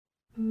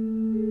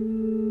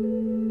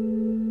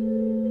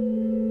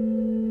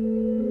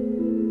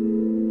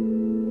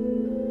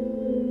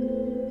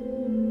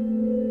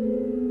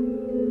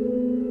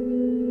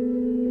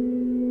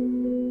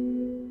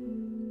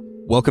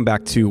Welcome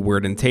back to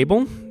Word and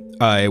Table,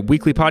 a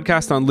weekly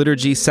podcast on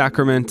liturgy,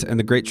 sacrament, and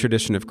the great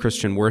tradition of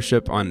Christian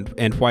worship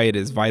and why it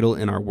is vital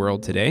in our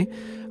world today.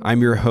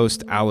 I'm your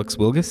host, Alex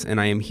Wilgus,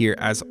 and I am here,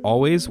 as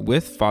always,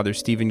 with Father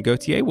Stephen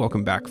Gauthier.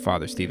 Welcome back,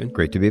 Father Stephen.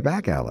 Great to be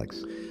back,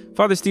 Alex.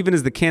 Father Stephen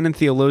is the canon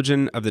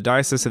theologian of the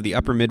Diocese of the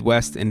Upper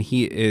Midwest, and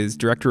he is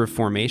director of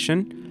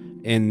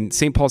formation in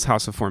St. Paul's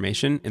House of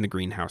Formation in the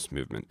Greenhouse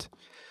Movement.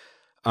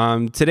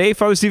 Today,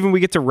 Father Stephen, we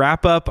get to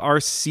wrap up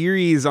our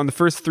series on the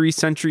first 3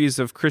 centuries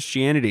of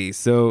Christianity,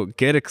 so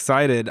get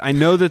excited. I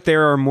know that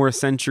there are more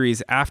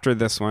centuries after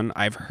this one.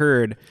 I've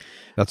heard.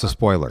 That's a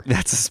spoiler.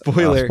 That's a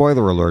spoiler.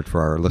 Spoiler alert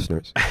for our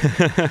listeners.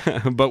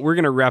 But we're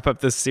going to wrap up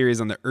this series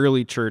on the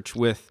early church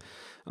with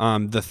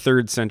the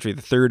 3rd century,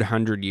 the 3rd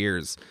 100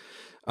 years.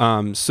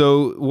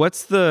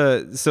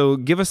 So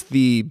give us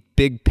the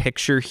big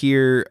picture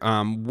here.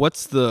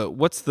 What's the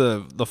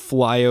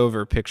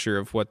flyover picture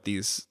of what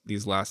this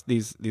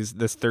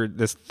third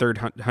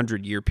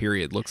 100-year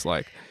period looks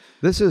like?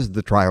 This is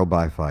the trial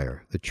by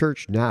fire. The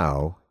church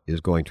now is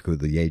going to go to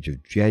the age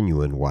of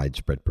genuine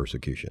widespread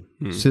persecution.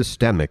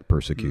 Systemic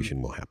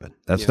persecution will happen.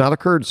 That's not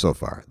occurred so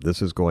far.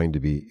 This is going to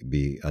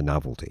be a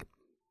novelty.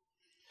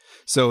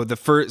 So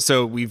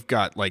we've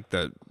got like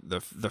the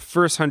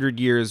first 100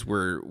 years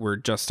we're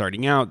just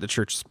starting out. The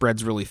church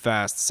spreads really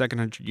fast. The second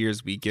 100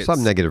 years we get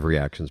some negative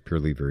reactions,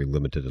 purely very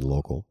limited and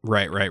local.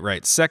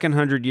 Right. Second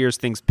 100 years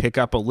things pick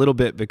up a little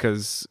bit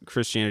because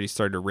Christianity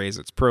started to raise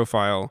its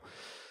profile.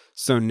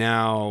 So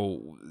now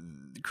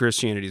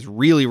Christianity's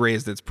really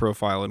raised its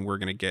profile, and we're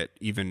going to get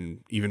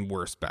even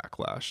worse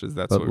backlash.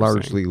 What we're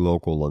largely saying?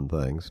 Local and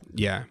things.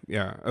 Yeah.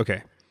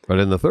 Okay. But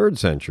in the 3rd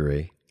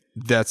century.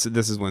 This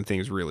is when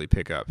things really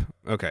pick up.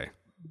 Okay,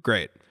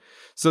 great.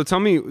 So tell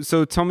me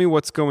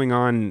what's going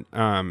on.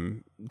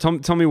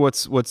 Tell me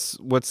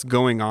what's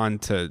going on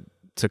to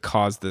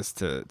cause this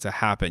to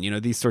happen. You know,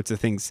 these sorts of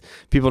things.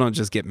 People don't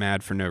just get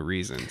mad for no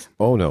reason.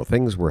 Oh no,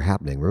 things were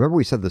happening. Remember,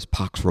 we said this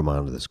Pax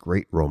Romana, this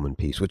great Roman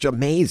peace, which is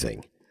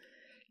amazing.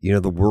 You know,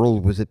 the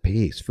world was at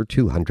peace for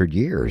 200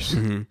 years.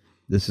 Mm-hmm.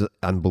 This is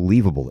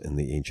unbelievable in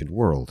the ancient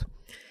world.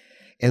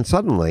 And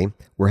suddenly,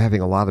 we're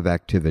having a lot of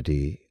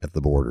activity at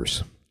the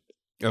borders.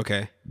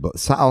 Okay. But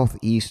south,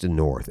 east, and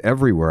north,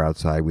 everywhere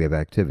outside, we have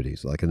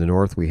activities. Like in the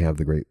north, we have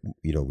we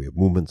have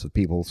movements of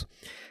peoples.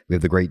 We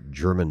have the great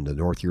the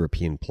North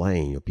European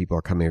plain. People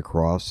are coming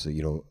across,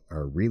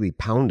 are really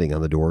pounding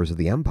on the doors of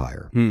the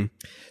empire.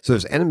 So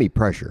there's enemy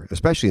pressure,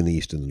 especially in the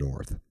east and the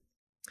north.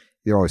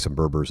 There are always some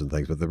Berbers and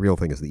things, but the real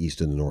thing is the east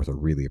and the north are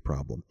really a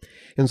problem.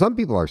 And some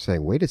people are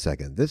saying, wait a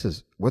second, this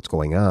is what's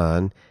going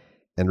on.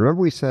 And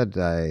remember we said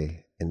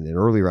in an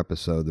earlier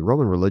episode, the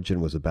Roman religion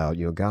was about,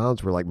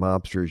 gods were like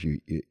mobsters.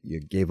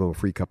 You gave them a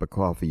free cup of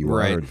coffee, you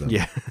honored them.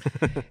 Yeah.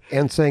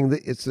 And saying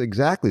that it's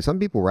exactly, some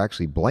people were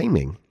actually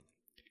blaming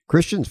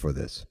Christians for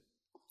this.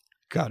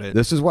 Got it.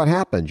 This is what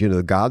happened.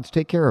 The gods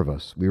take care of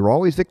us. We were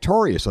always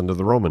victorious under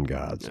the Roman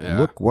gods. Yeah.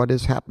 Look what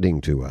is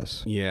happening to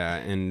us. Yeah,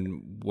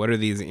 and what are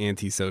these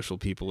antisocial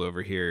people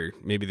over here?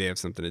 Maybe they have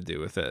something to do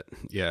with it.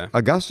 Yeah.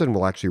 Augustine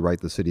will actually write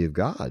the City of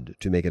God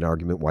to make an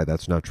argument why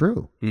that's not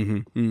true. Mm-hmm.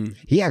 Mm-hmm.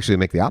 He actually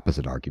make the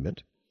opposite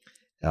argument.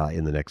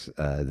 In the next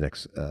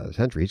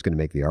century, he's going to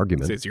make the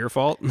argument. So it's your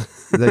fault?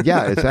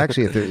 It's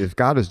actually, if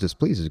God is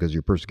displeased, it's because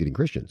you're persecuting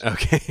Christians.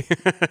 Okay.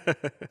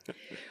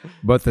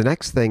 But the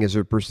next thing is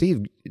they're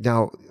perceived.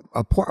 Now,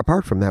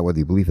 apart from that, whether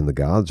you believe in the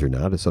gods or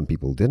not, as some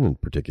people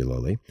didn't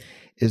particularly,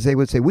 is they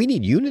would say, we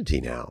need unity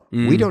now.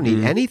 Mm-hmm. We don't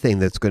need anything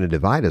that's going to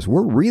divide us.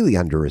 We're really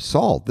under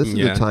assault. This is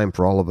the time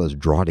for all of us to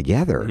draw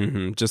together.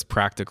 Mm-hmm. Just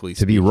practically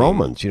speaking. To be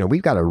Romans.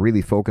 We've got to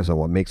really focus on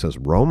what makes us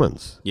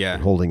Romans. Yeah.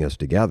 And holding us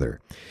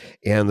together.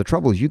 And the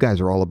trouble is you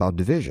guys are all about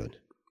division.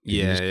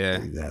 Yeah.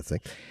 That thing.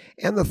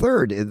 And the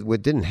third,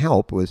 what didn't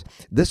help was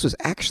this was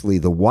actually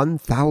the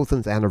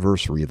 1,000th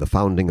anniversary of the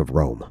founding of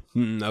Rome.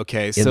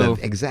 Okay, so in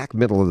the exact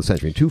middle of the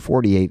century,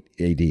 248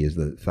 AD is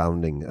the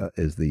founding,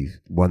 is the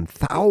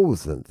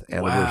 1,000th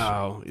anniversary.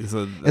 Wow!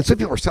 And so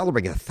people are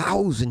celebrating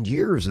 1,000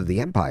 years of the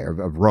empire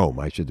of Rome.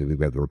 We have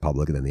the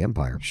Republic and then the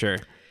empire. Sure.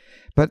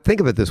 But think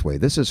of it this way.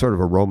 This is sort of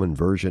a Roman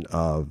version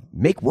of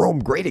make Rome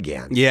great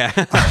again. Yeah.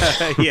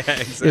 Yeah,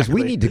 exactly. Is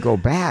we need to go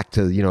back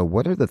to,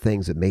 what are the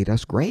things that made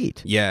us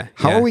great? Yeah.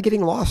 How are we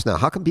getting lost now?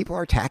 How come people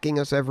are attacking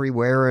us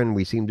everywhere and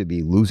we seem to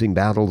be losing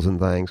battles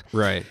and things?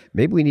 Right.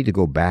 Maybe we need to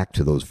go back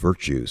to those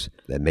virtues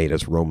that made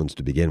us Romans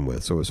to begin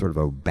with. So it's sort of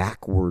a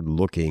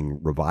backward-looking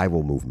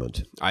revival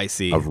movement. I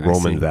see. Of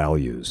Roman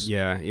values.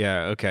 Yeah.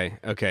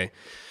 Okay.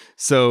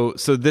 So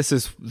this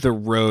is the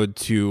road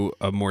to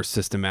a more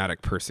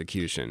systematic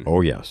persecution. Oh,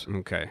 yes.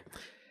 Okay.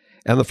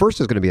 And the first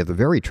is going to be at the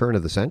very turn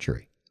of the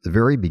century, the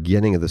very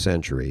beginning of the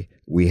century.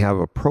 We have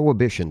a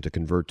prohibition to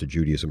convert to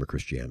Judaism or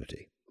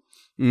Christianity.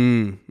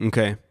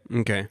 Okay.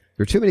 There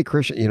are too many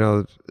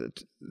Christians,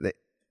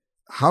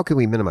 how can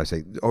we minimize?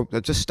 Say,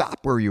 just stop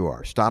where you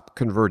are. Stop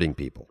converting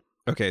people.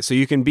 Okay, so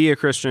you can be a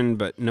Christian,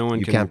 but no one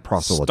You can can't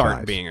proselytize.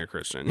 start being a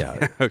Christian.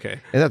 Yeah. Okay.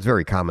 And that's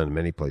very common in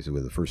many places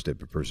with the first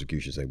step of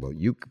persecution, saying, well,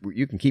 you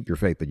can keep your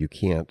faith, but you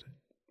can't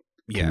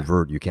Yeah.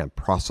 convert, you can't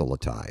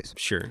proselytize.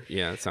 Sure.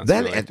 Yeah, that sounds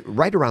Then, really-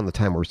 right around the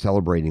time we're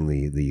celebrating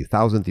the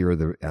 1,000th year of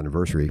the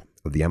anniversary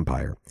of the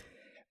empire,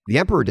 the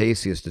Emperor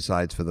Decius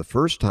decides for the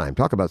first time,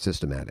 talk about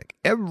systematic,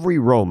 every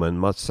Roman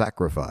must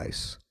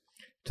sacrifice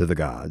to the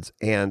gods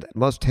and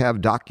must have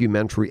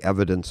documentary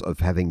evidence of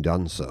having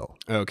done so.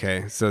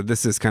 Okay, so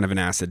this is kind of an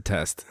acid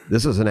test.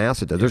 This is an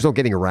acid test. There's no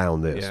getting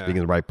around this, Yeah. being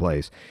in the right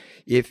place.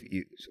 If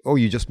you,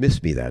 you just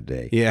missed me that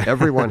day. Yeah.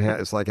 Everyone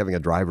has, it's like having a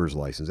driver's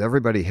license.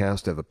 Everybody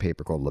has to have a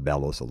paper called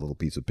libellus, a little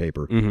piece of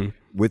paper,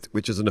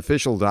 which is an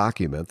official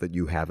document that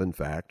you have, in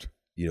fact,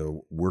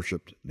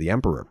 worshipped the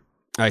emperor.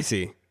 I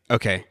see.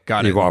 Okay,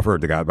 got You've it.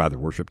 offered the god, rather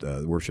worshipped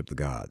the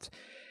gods.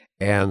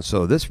 And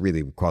so this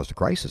really caused a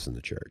crisis in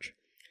the church.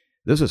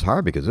 This is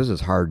hard because this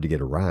is hard to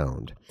get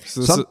around.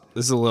 So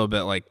this is a little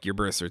bit like your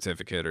birth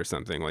certificate or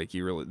something. Like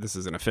this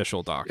is an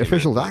official document.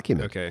 Official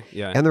document. Okay,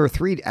 yeah. And there are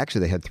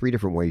they had three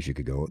different ways you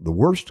could go. The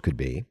worst could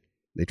be,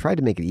 they tried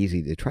to make it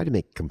easy. They tried to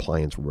make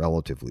compliance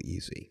relatively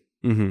easy.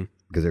 Mm-hmm.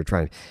 Because they're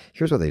trying,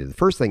 here's what they did. The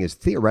first thing is,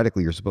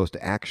 theoretically, you're supposed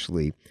to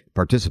actually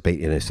participate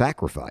in a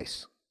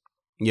sacrifice.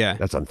 Yeah.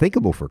 That's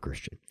unthinkable for a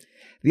Christian.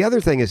 The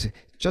other thing is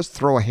just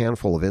throw a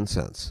handful of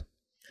incense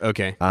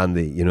Okay. on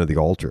the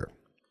altar.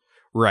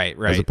 Right.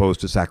 As opposed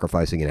to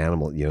sacrificing an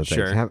animal, things.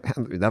 Sure.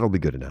 That'll be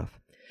good enough.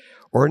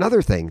 Or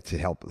another thing to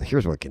help,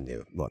 here's what it can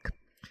do. Look,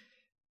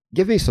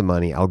 give me some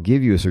money. I'll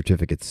give you a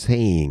certificate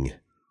saying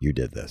you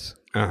did this.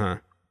 Uh-huh.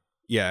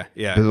 Yeah.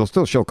 Because it'll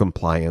still show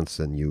compliance,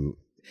 and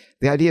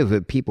the idea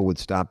that people would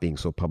stop being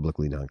so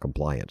publicly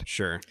non-compliant.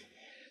 Sure.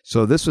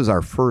 So this was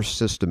our first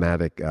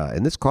systematic,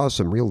 and this caused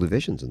some real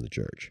divisions in the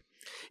church.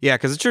 Yeah,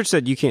 because the church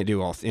said you can't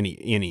do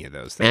any of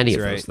those things. Any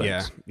of right? those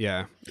things.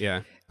 Yeah.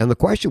 And the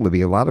question would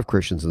be, a lot of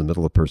Christians in the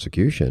middle of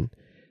persecution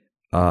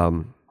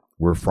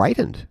were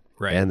frightened.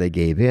 Right. And they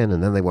gave in,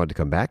 and then they wanted to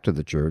come back to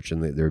the church,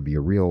 and there'd be a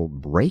real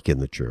break in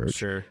the church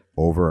Sure.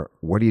 over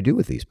what do you do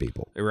with these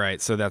people? Right.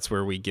 So that's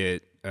where we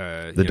get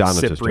The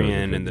Donatist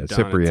Cyprian and the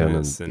Cyprian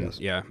Donatists and yes.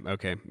 yeah.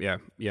 Okay.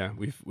 Yeah.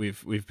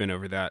 We've been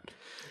over that.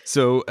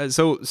 So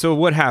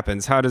what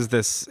happens? How does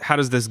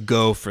this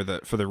go for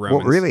the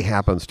Romans? What really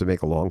happens, to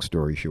make a long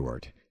story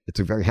short, it's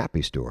a very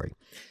happy story,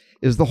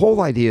 is the whole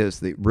idea is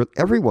that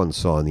everyone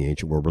saw in the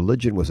ancient world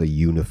religion was a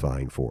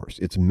unifying force.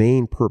 Its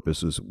main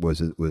purpose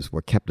was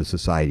what kept a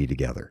society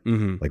together.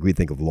 Mm-hmm. Like we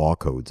think of law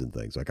codes and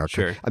things. Like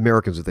Sure.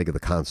 Americans would think of the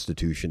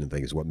Constitution and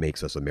things, what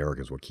makes us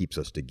Americans, what keeps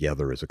us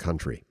together as a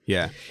country.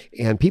 Yeah.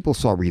 And people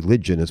saw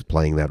religion as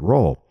playing that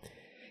role.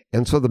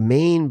 And so the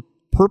main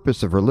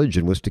purpose of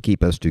religion was to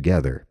keep us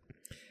together.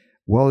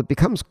 Well, it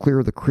becomes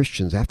clear the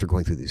Christians, after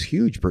going through this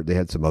huge, they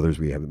had some others,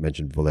 we haven't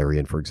mentioned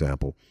Valerian, for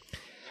example,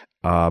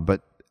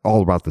 but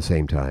all about the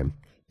same time,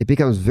 it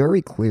becomes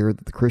very clear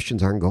that the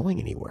Christians aren't going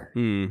anywhere.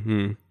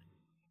 Mm-hmm.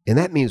 And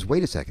that means,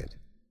 wait a second,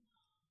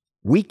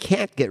 we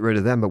can't get rid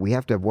of them, but we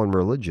have to have one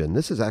religion.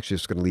 This is actually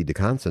just going to lead to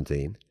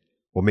Constantine.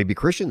 Well, maybe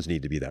Christians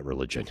need to be that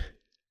religion.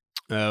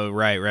 Oh,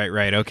 right.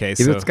 Okay. If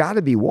it's got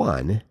to be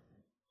one.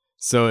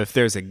 So if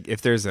there's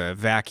a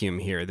vacuum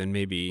here, then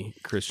maybe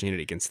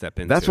Christianity can step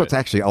into That's what's it.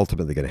 actually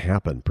ultimately going to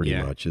happen, pretty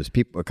Yeah. much. Is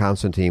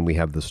Constantine, we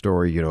have the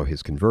story,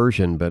 his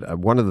conversion, but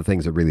one of the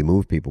things that really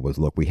moved people was,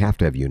 look, we have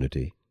to have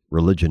unity.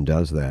 Religion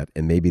does that,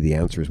 and maybe the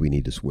answer is we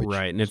need to switch.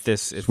 Right. And if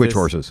this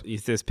horses.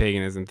 If this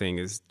paganism thing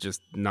is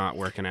just not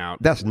working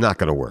out. That's not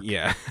going to work.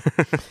 Yeah.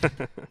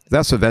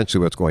 That's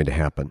eventually what's going to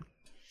happen.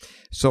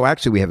 So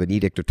actually, we have an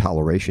edict of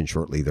toleration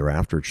shortly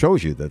thereafter. It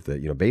shows you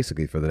that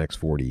basically for the next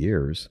 40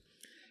 years,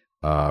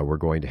 we're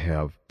going to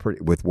have,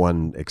 with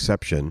one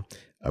exception,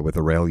 with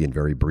Aurelian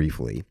very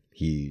briefly,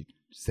 he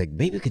said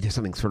maybe we could do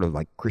something sort of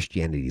like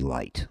Christianity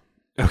light.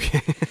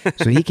 Okay.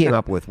 So he came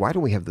up with, why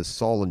don't we have the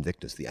Sol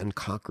Invictus, the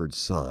unconquered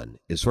sun,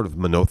 is sort of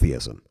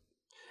monotheism.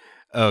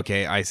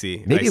 Okay, I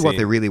see. Maybe I what see.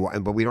 they really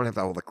want, but we don't have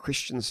all the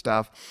Christian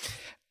stuff.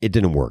 It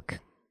didn't work.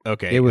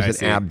 Okay. It was I an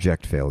see.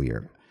 abject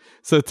failure.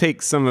 So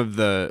take some of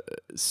the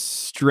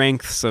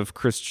strengths of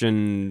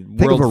Christian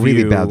Think of a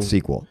really worldview. bad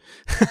sequel.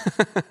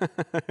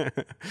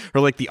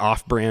 Or like the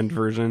off-brand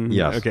version.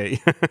 Yes.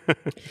 Okay.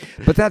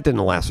 But that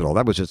didn't last at all.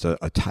 That was just a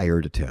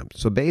tired attempt.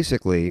 So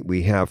basically,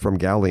 we have from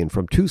Gallian,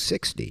 from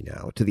 260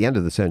 now to the end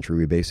of the century,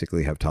 we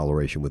basically have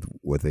toleration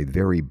with a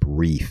very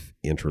brief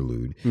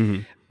interlude.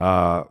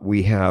 Mm-hmm.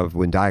 We have,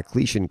 when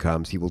Diocletian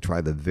comes, he will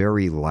try the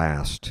very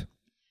last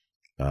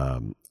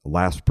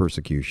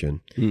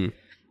persecution. Mm.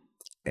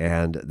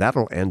 And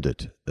that'll end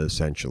it,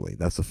 essentially.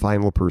 That's the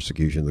final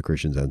persecution of the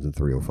Christians ends in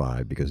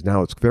 305, because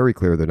now it's very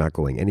clear they're not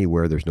going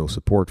anywhere. There's no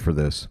support for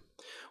this.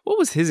 What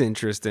was his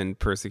interest in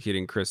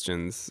persecuting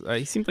Christians?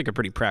 He seemed like a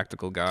pretty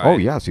practical guy. Oh,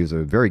 yes, he was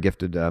a very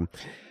gifted.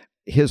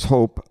 His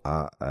hope,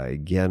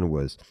 again,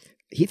 was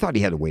he thought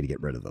he had a way to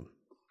get rid of them.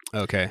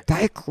 Okay.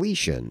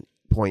 Diocletian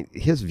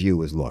his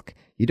view is, look,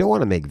 you don't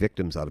want to make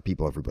victims out of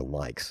people everyone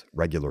likes,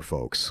 regular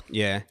folks.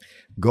 Yeah.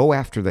 Go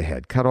after the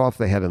head, cut off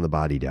the head, and the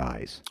body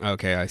dies.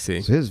 Okay, I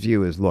see. So his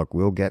view is, look,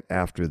 we'll get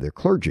after the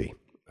clergy.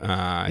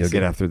 I see.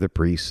 Get after the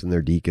priests and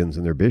their deacons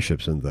and their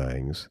bishops and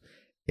things.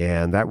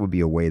 And that would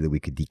be a way that we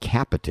could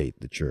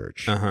decapitate the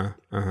church.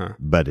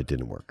 But it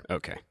didn't work.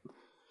 Okay.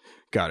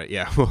 Got it.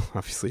 Yeah. Well,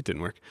 obviously it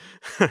didn't work.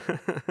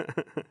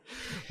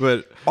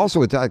 But also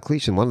with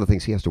Diocletian, one of the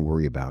things he has to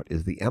worry about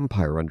is the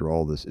empire under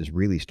all this is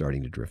really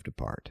starting to drift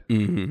apart.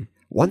 mm-hmm.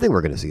 One thing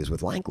we're going to see is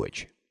with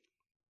language.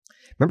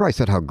 Remember I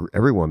said how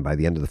everyone by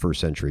the end of the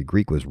first century,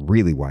 Greek was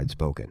really wide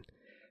spoken.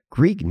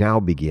 Greek now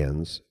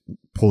begins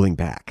pulling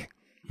back.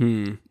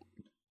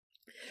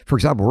 For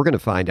example, we're going to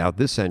find out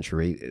this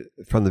century,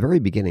 from the very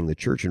beginning, the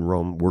church in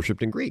Rome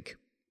worshipped in Greek.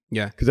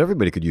 Yeah. Because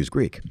everybody could use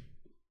Greek.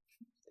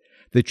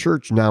 The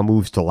church now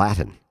moves to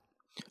Latin.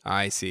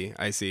 I see.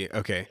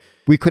 Okay.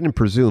 We couldn't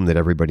presume that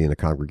everybody in the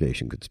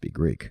congregation could speak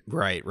Greek.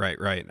 Right.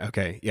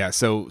 Okay. Yeah.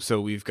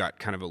 So we've got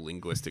kind of a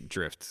linguistic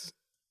drift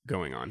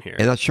going on here.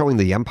 And that's showing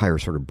the empire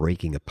sort of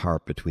breaking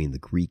apart between the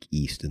Greek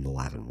East and the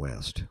Latin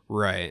West.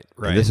 Right.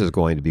 And this is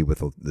going to be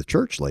with the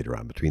church later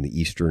on, between the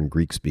Eastern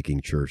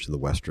Greek-speaking church and the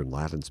Western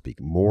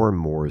Latin-speaking. More and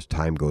more as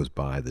time goes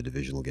by, the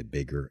division will get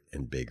bigger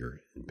and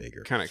bigger and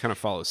bigger. Kind of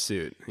follows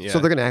suit. Yeah. So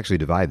they're going to actually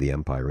divide the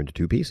empire into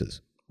two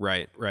pieces.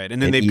 Right.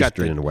 And then they've got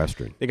Eastern and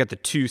Western. They got the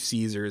two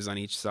Caesars on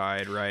each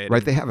side, right?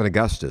 Right. They have an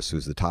Augustus,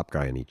 who's the top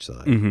guy on each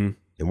side, and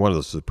one of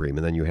the supreme.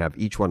 And then you have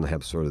each one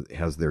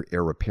has their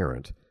heir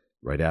apparent.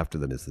 Right after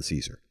them is the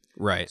Caesar.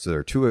 Right. So there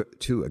are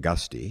two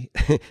Augusti,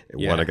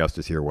 one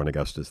Augustus here, one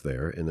Augustus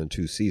there, and then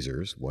two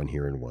Caesars, one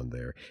here and one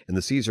there. And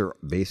the Caesar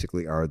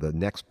basically are the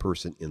next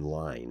person in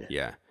line.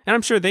 Yeah. And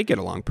I'm sure they get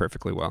along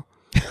perfectly well.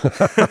 You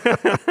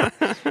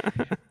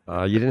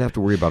didn't have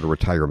to worry about a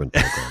retirement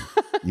program.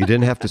 You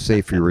didn't have to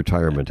save for your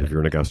retirement if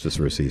you're an Augustus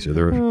or a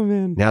Caesar.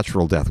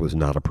 Natural death was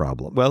not a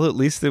problem. Well, at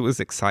least it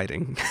was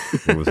exciting.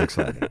 It was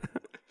exciting.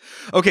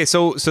 Okay,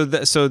 so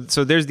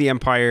there's the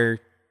empire.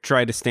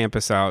 Try to stamp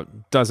us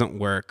out. Doesn't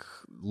work.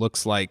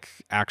 Looks like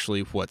actually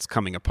what's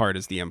coming apart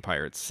is the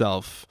empire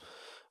itself.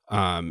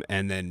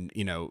 And then,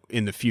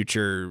 in the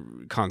future,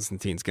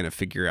 Constantine's going to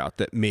figure out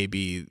that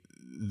maybe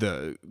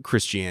the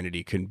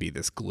Christianity can be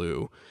this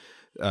glue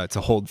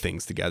to hold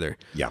things together.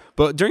 Yeah.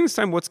 But during this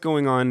time, what's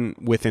going on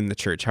within the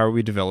church? How are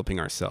we developing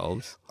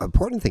ourselves?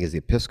 Important thing is the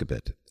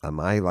episcopate.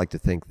 I like to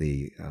think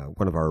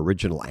one of our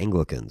original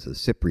Anglicans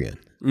is Cyprian.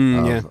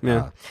 In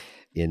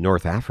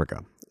North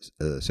Africa.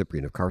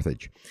 Cyprian of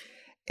Carthage.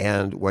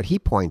 And what he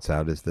points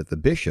out is that the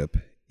bishop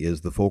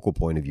is the focal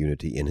point of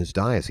unity in his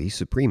diocese. He's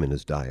supreme in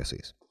his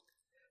diocese.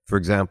 For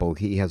example,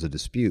 he has a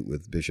dispute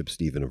with Bishop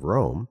Stephen of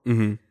Rome.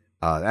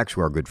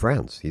 Actually, our good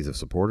friends. He's a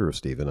supporter of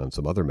Stephen on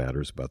some other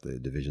matters about the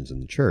divisions in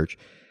the church.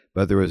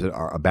 But there was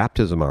a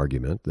baptism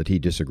argument that he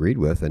disagreed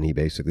with, and he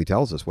basically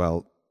tells us,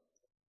 well,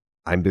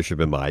 I'm bishop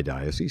in my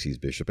diocese, he's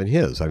bishop in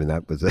his. I mean,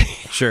 that was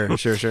Sure.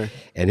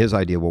 And his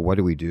idea, well, what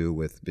do we do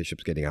with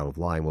bishops getting out of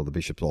line? Well, the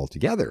bishops all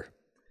together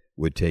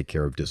would take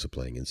care of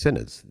disciplining in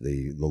synods.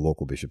 The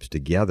local bishops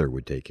together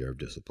would take care of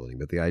disciplining.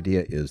 But the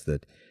idea is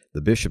that the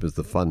bishop is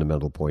the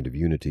fundamental point of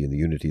unity, and the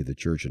unity of the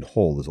church in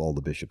whole is all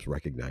the bishops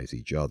recognize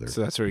each other.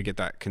 So that's where you get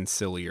that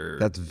conciliar.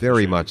 That's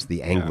very much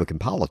the Anglican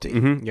polity.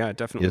 Yeah, it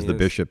definitely is. The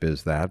bishop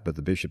is that, but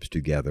the bishops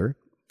together.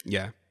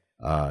 Yeah.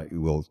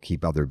 Will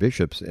keep other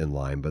bishops in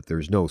line, but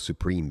there's no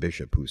supreme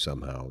bishop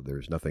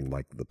there's nothing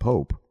like the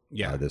Pope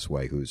this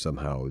way, who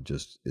somehow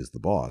just is the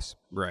boss.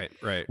 Right.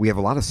 We have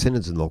a lot of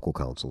synods and local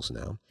councils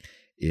now.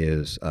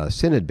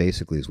 Synod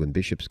basically is when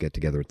bishops get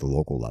together at the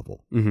local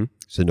level.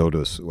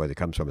 Synodos, where it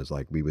comes from, is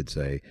like we would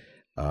say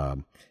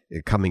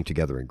coming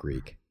together in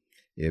Greek.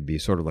 It'd be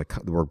sort of like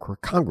the word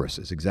Congress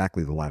is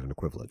exactly the Latin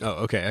equivalent. Oh,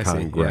 okay. I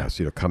Congress,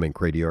 see. coming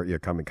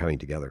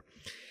together.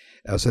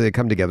 So they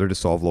come together to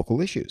solve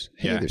local issues.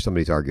 Hey, there's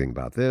somebody's arguing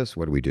about this.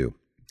 What do we do?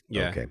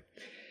 Yeah. Okay.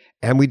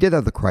 And we did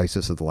have the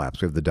crisis of the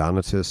lapse. We have the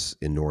Donatus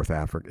in North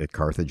Africa, at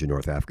Carthage in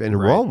North Africa. And in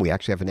Rome, we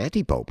actually have an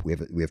anti-pope. We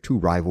have two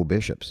rival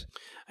bishops.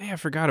 I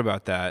forgot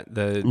about that.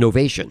 The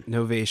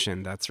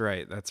Novatian. That's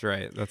right.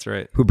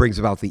 Who brings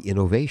about the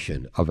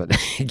innovation of it.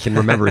 You can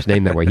remember his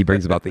name that way. He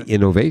brings about the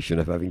innovation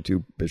of having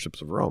two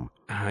bishops of Rome.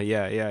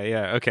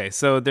 Yeah. Okay.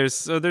 So there's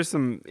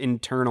some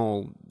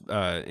internal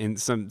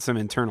some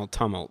internal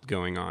tumult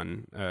going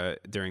on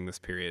during this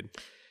period.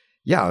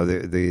 Yeah,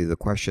 the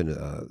question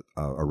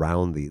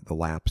around the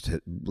lapse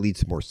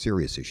leads to more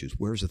serious issues.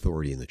 Where's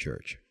authority in the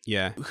church?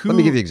 Yeah. Let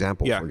me give you an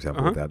example, for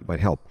example, that might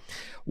help.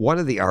 One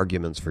of the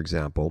arguments, for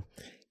example,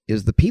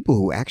 is the people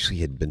who actually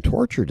had been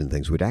tortured and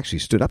things, who had actually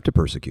stood up to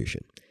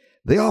persecution.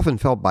 They often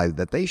felt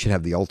that they should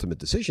have the ultimate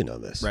decision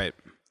on this. Right.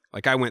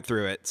 Like I went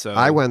through it, so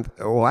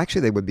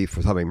actually they would be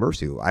for having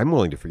mercy. I'm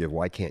willing to forgive.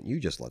 Why can't you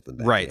just let them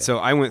back? Right. In? So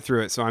I went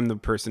through it, so I'm the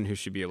person who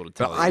should be able to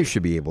tell. But I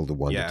should be able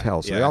to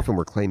tell. So they often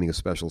were claiming a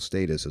special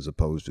status as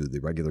opposed to the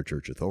regular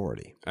church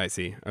authority. I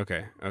see.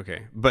 Okay.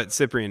 But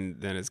Cyprian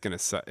then is going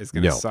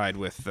to side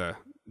with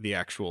the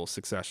actual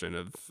succession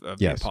of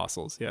the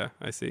apostles. Yeah,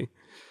 I see.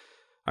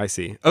 I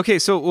see. Okay,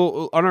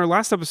 so on our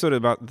last episode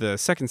about the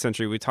 2nd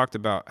century, we talked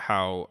about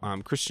how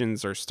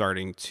Christians are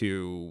starting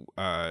to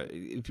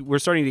we're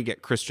starting to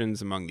get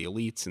Christians among the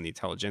elites and the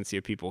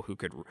intelligentsia, people who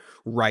could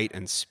write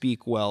and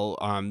speak well.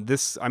 I'm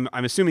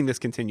assuming this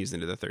continues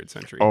into the 3rd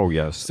century. Oh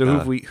yes. So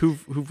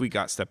who've we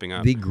got stepping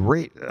up? The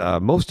great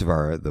most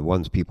of the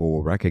ones people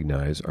will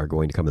recognize are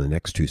going to come in the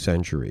next 2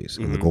 centuries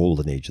in the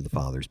golden age of the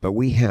fathers. But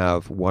we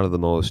have one of the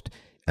most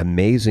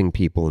amazing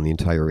people in the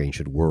entire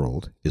ancient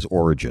world is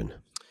Origen.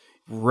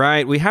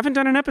 Right. We haven't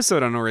done an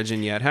episode on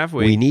Origen yet, have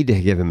we? We need to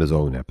give him his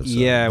own episode.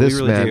 Yeah, this we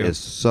really man do. is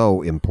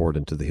so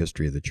important to the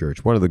history of the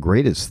church. One of the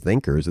greatest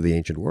thinkers of the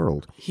ancient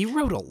world. He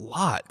wrote a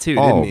lot too,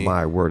 Oh didn't he?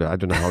 my word! I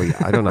don't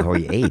know how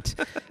he ate.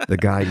 The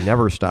guy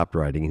never stopped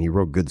writing, and he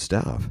wrote good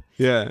stuff.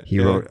 Yeah. He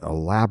wrote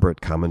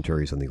elaborate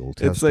commentaries on the Old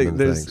Testament. It's like and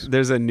there's things.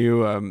 there's a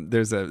new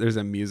there's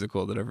a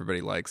musical that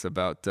everybody likes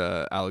about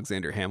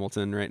Alexander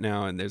Hamilton right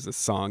now, and there's a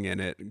song in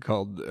it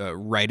called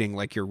 "Writing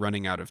Like You're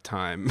Running Out of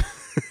Time."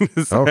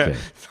 Okay.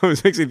 So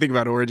it makes me think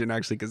about Origen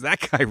actually, because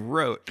that guy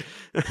wrote.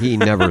 He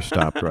never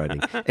stopped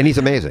writing, and he's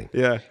amazing.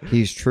 Yeah.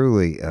 He's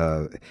truly.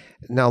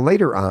 Now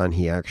later on,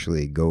 he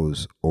actually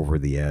goes over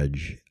the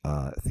edge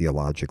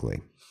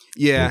theologically.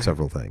 Yeah. In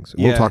several things.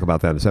 Yeah. We'll talk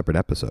about that in a separate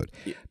episode.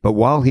 But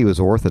while he was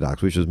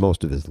Orthodox, which was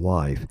most of his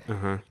life,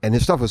 and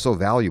his stuff was so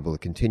valuable,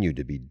 it continued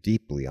to be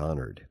deeply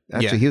honored.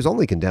 Actually, he was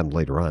only condemned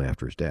later on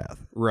after his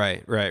death.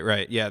 Right.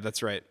 Yeah,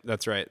 that's right.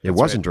 It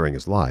wasn't during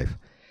his life.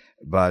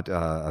 But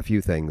a few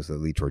things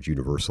that lead towards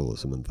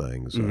universalism and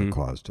things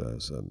caused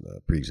some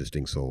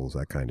pre-existing souls,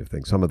 that kind of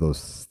thing. Some of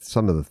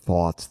the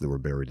thoughts that were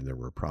buried in there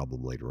were a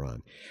problem later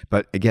on.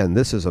 But again,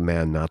 this is a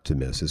man not to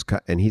miss,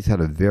 and he's had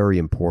a very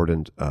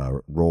important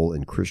role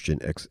in Christian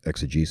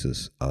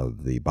exegesis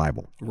of the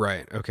Bible.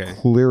 Right. Okay.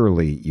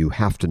 Clearly, you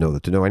have to know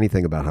that to know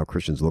anything about how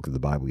Christians look at the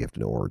Bible, you have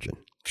to know Origen.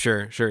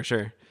 Sure.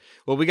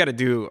 Well, we got to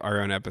do our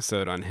own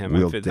episode on him.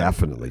 We'll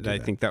definitely do I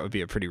that. think that would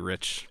be a pretty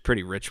rich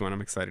one. I'm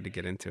excited to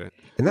get into it.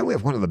 And then we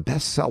have one of the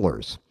best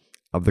sellers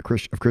of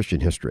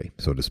Christian history,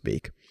 so to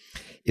speak,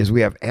 is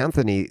we have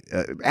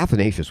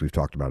Athanasius. We've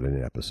talked about in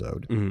an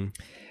episode. Mm-hmm.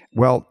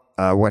 Well,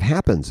 what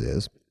happens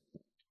is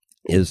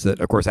that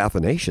of course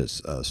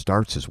Athanasius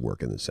starts his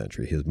work in this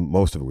century.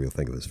 Most of it we'll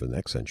think of as for the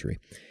next century,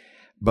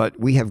 but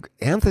we have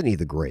Anthony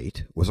the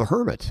Great was a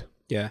hermit.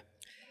 Yeah.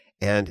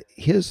 And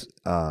his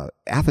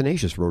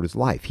Athanasius wrote his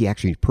life. He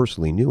actually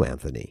personally knew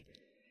Anthony.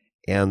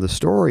 And the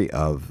story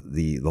of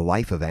the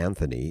life of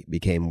Anthony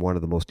became one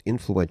of the most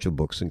influential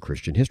books in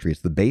Christian history. It's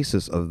the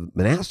basis of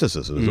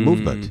monasticism as a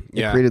movement.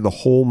 It created the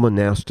whole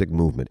monastic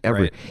movement.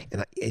 Right.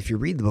 And if you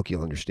read the book,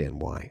 you'll understand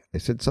why. I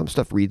said some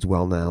stuff reads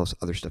well now,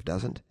 other stuff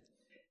doesn't.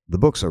 The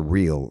book's a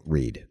real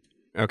read.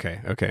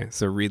 Okay.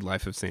 So read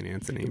Life of St.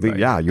 Anthony.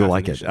 Yeah, you'll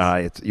like it.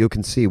 Athanasius. You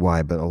can see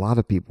why, but a lot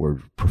of people were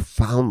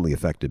profoundly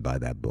affected by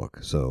that book.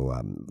 So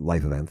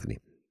Life of Anthony.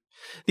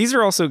 These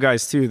are also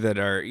guys too that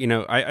are,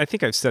 I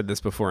think I've said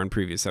this before in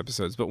previous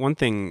episodes, but one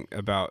thing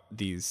about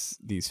these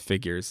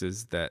figures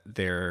is that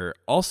they're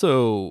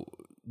also,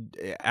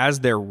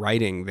 as they're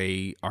writing,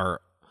 they are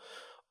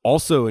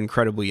also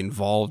incredibly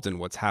involved in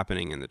what's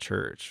happening in the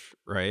church,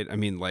 right? I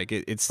mean, like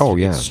it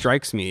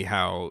strikes me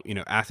how,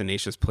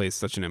 Athanasius plays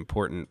such an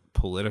important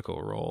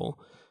political role,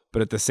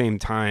 but at the same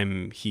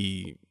time,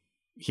 he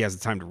has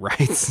the time to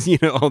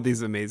write, all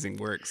these amazing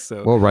works.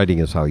 So, well, writing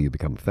is how you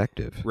become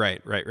effective.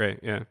 Right.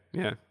 Yeah.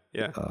 Yeah,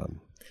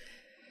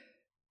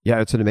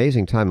 it's an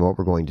amazing time. And what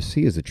we're going to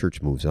see as the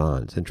church moves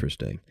on, it's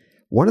interesting.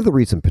 One of the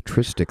reasons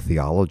patristic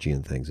theology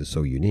and things is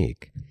so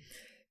unique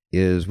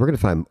is we're going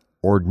to find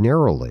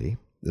ordinarily,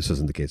 this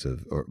isn't the case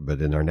but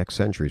in our next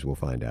centuries we'll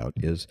find out,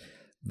 is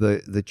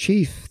the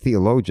chief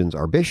theologians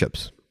are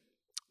bishops.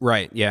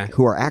 Right, yeah.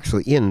 Who are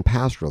actually in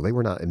pastoral. They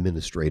were not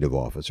administrative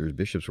officers.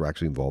 Bishops were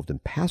actually involved in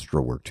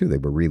pastoral work too. They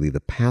were really the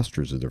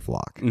pastors of their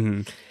flock.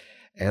 Mm-hmm.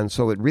 And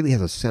so it really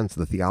has a sense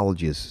that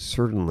theology is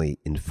certainly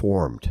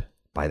informed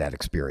by that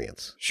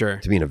experience. Sure.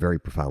 To me, in a very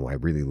profound way. I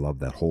really love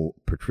that whole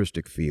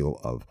patristic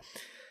feel of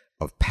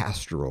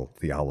pastoral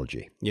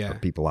theology. Yeah. Of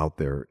people out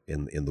there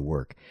in the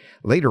work.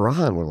 Later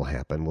on, what will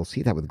happen, we'll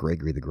see that with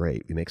Gregory the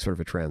Great. We make sort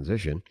of a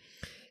transition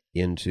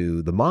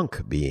into the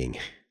monk being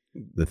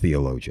the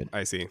theologian.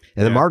 I see.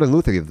 And then Martin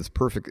Luther gave this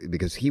perfect,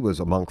 because he was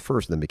a monk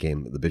first and then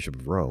became the Bishop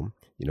of Rome,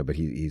 but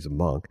he's a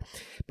monk.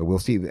 But we'll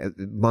see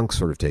monks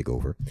sort of take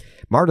over.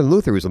 Martin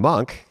Luther was a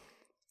monk.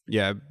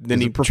 Yeah, then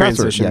he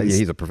transitions. Yeah,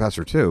 he's a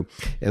professor too.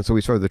 And so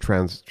we started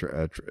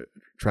the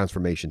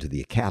transformation to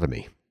the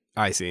academy.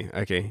 I see.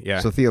 Okay,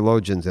 yeah. So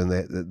theologians and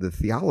the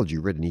theology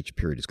written in each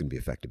period is going to be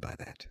affected by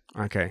that.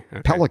 Okay.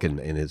 Pelikan,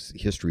 in his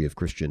History of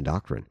Christian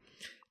Doctrine,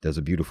 does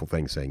a beautiful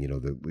thing saying,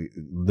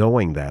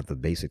 knowing that the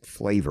basic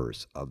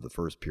flavors of the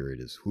first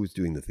period is who's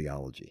doing the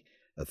theology.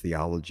 a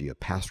theology, a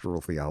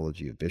pastoral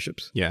theology of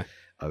bishops, Yeah.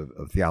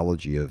 a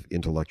theology of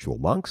intellectual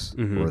monks,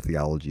 or a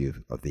theology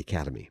of the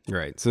academy.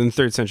 Right. So in the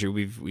 3rd century,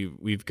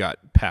 we've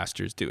got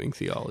pastors doing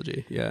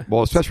theology. Yeah.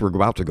 Well, especially we're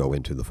about to go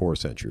into the 4th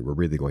century. We're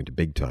really going to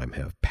big time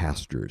have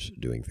pastors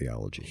doing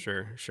theology.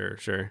 Sure.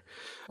 Okay.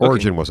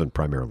 Origen wasn't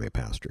primarily a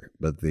pastor,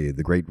 but the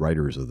great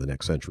writers of the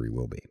next century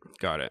will be.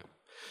 Got it.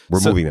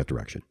 We're moving that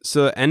direction.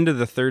 So end of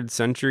the 3rd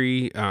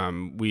century,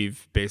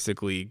 we've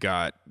basically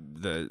got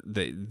the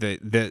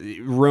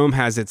Rome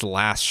has its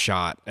last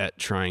shot at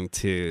trying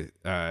to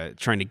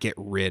get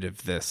rid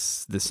of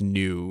this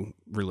new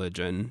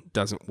religion.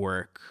 Doesn't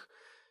work.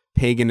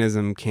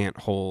 Paganism can't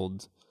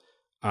hold.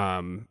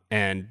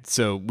 And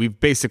so we've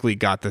basically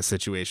got the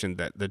situation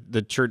that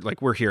the church, like,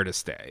 we're here to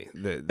stay.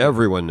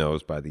 Everyone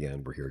knows by the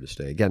end we're here to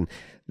stay. Again,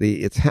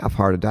 it's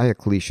half-hearted.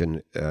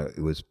 Diocletian,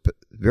 it was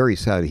very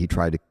sad. He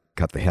tried to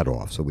cut the head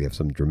off, so we have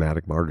some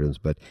dramatic martyrdoms,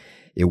 but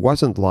it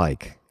wasn't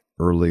like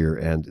earlier,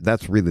 and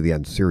that's really the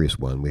unserious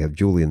one. We have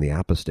Julian the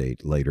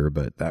Apostate later,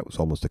 but that was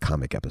almost a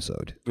comic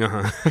episode.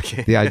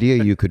 Okay. The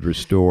idea you could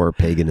restore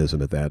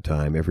paganism at that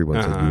time,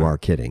 everyone said, you are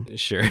kidding.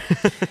 Sure.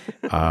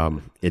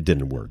 It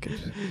didn't work.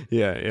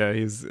 Yeah.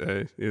 He's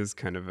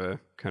kind of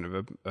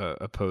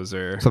a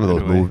poser. Some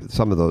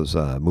of those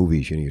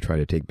movies, you try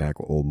to take back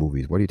old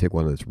movies. Why do you take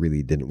one that's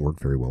really didn't work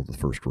very well the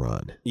first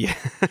run? Yeah.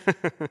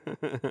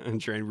 And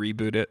try and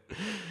reboot it.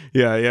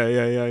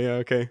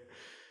 Yeah.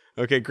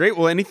 Okay, great.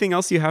 Well, anything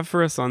else you have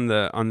for us on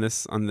the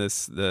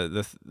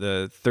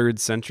 3rd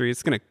century?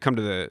 It's going to come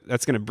to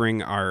that's going to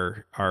bring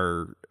our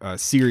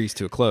series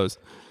to a close.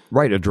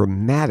 Right, a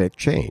dramatic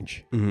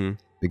change. Mm-hmm.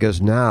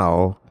 Because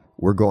now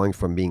we're going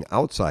from being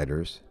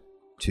outsiders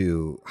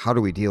to how do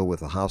we deal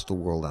with a hostile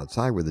world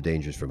outside, where the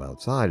dangers from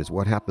outside is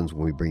what happens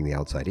when we bring the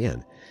outside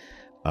in.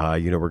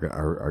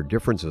 Our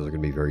differences are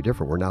going to be very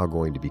different. We're now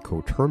going to be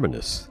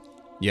coterminous.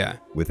 Yeah.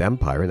 With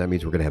empire, and that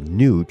means we're going to have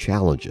new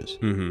challenges.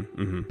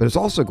 But it's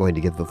also going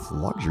to give us the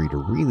luxury to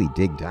really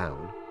dig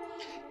down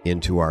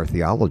into our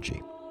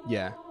theology.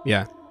 Yeah.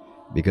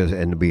 Because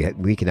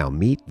we can now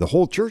meet, the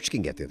whole church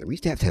can get together. We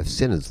used to have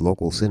synods,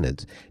 local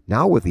synods.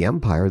 Now with the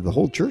empire, the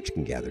whole church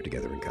can gather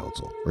together in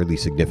council, or at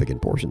least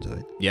significant portions of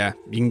it. Yeah,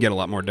 you can get a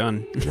lot more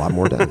done. A lot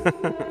more done.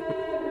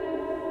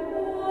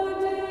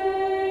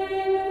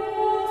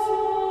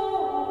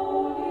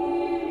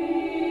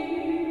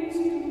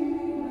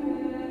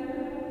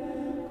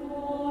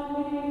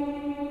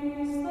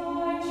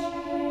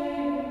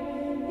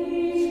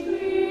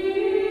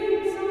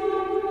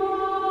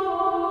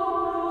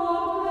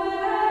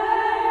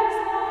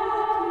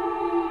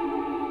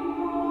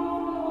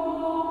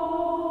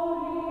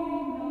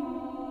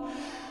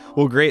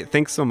 Well, great.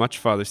 Thanks so much,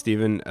 Father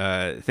Stephen.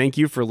 Thank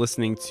you for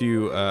listening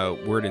to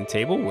Word and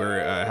Table.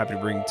 We're happy to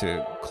bring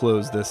to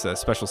close this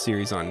special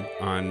series on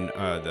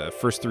the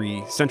first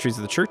 3 centuries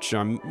of the church.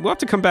 We'll have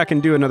to come back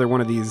and do another one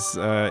of these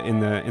in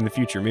the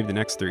future, maybe the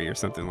next 3 or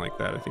something like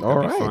that. I think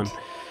that'd be fun.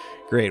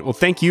 Great. Well,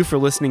 thank you for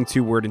listening to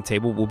Word and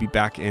Table. We'll be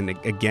back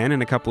again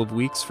in a couple of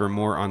weeks for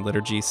more on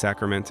liturgy,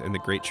 sacrament, and the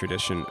great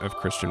tradition of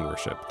Christian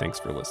worship. Thanks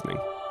for listening.